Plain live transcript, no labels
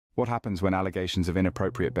What happens when allegations of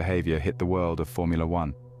inappropriate behaviour hit the world of Formula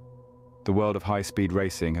One? The world of high-speed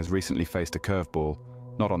racing has recently faced a curveball,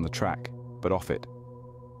 not on the track, but off it.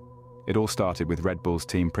 It all started with Red Bull's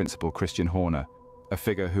team principal Christian Horner, a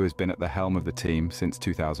figure who has been at the helm of the team since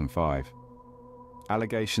 2005.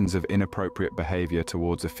 Allegations of inappropriate behaviour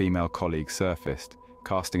towards a female colleague surfaced,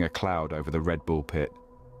 casting a cloud over the Red Bull pit.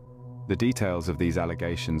 The details of these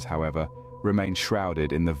allegations, however, remain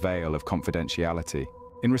shrouded in the veil of confidentiality.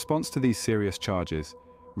 In response to these serious charges,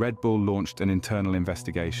 Red Bull launched an internal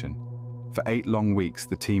investigation. For 8 long weeks,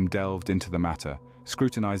 the team delved into the matter,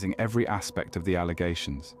 scrutinizing every aspect of the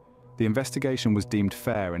allegations. The investigation was deemed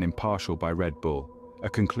fair and impartial by Red Bull,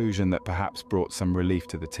 a conclusion that perhaps brought some relief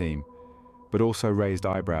to the team, but also raised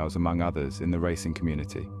eyebrows among others in the racing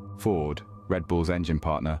community. Ford, Red Bull's engine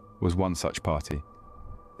partner, was one such party.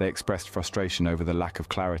 They expressed frustration over the lack of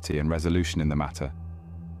clarity and resolution in the matter.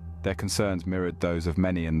 Their concerns mirrored those of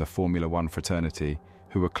many in the Formula One fraternity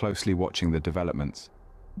who were closely watching the developments.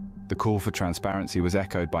 The call for transparency was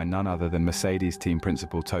echoed by none other than Mercedes team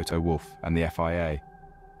principal Toto Wolff and the FIA,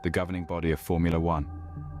 the governing body of Formula One.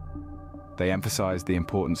 They emphasized the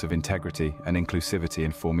importance of integrity and inclusivity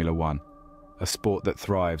in Formula One, a sport that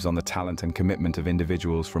thrives on the talent and commitment of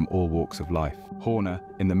individuals from all walks of life. Horner,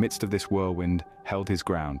 in the midst of this whirlwind, held his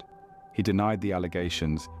ground. He denied the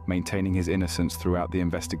allegations, maintaining his innocence throughout the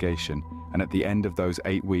investigation, and at the end of those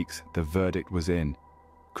 8 weeks, the verdict was in.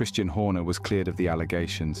 Christian Horner was cleared of the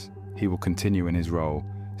allegations. He will continue in his role,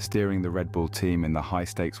 steering the Red Bull team in the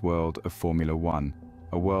high-stakes world of Formula One,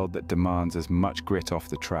 a world that demands as much grit off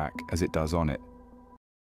the track as it does on it.